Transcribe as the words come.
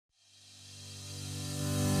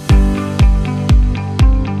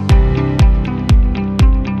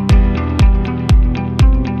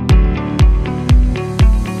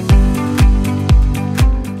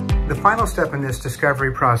step in this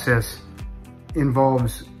discovery process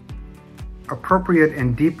involves appropriate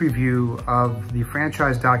and deep review of the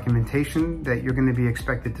franchise documentation that you're going to be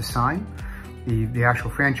expected to sign, the actual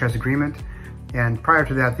franchise agreement, and prior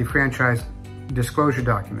to that, the franchise disclosure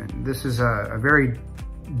document. This is a very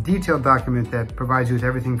detailed document that provides you with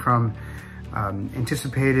everything from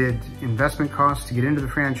anticipated investment costs to get into the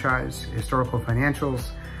franchise, historical financials,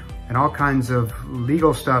 and all kinds of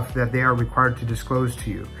legal stuff that they are required to disclose to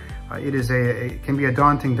you. It can be a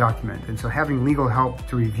daunting document, and so having legal help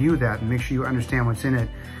to review that and make sure you understand what's in it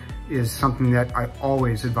is something that I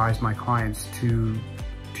always advise my clients to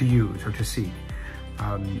use or to seek.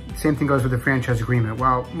 Same thing goes with the franchise agreement.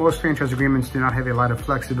 While most franchise agreements do not have a lot of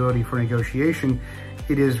flexibility for negotiation,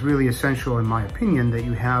 it is really essential, in my opinion, that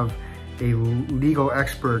you have a legal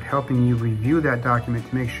expert helping you review that document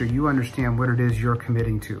to make sure you understand what it is you're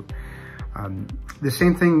committing to. The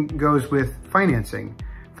same thing goes with financing.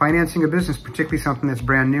 Financing a business, particularly something that's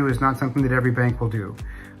brand new, is not something that every bank will do.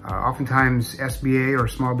 Oftentimes, SBA or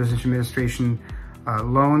Small Business Administration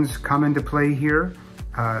loans come into play here.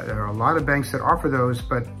 There are a lot of banks that offer those,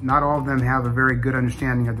 but not all of them have a very good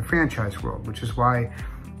understanding of the franchise world, which is why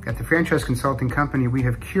at the Franchise Consulting Company, we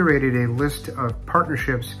have curated a list of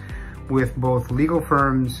partnerships with both legal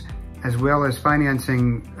firms as well as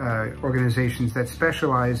financing organizations that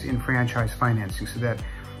specialize in franchise financing, so that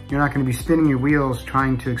you're not going to be spinning your wheels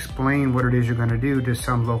trying to explain what it is you're going to do to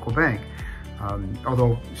some local bank.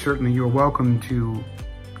 Although certainly you're welcome to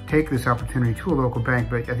take this opportunity to a local bank,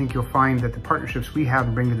 but I think you'll find that the partnerships we have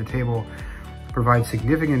and bring to the table provide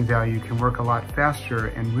significant value, can work a lot faster,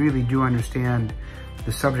 and really do understand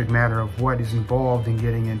the subject matter of what is involved in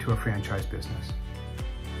getting into a franchise business.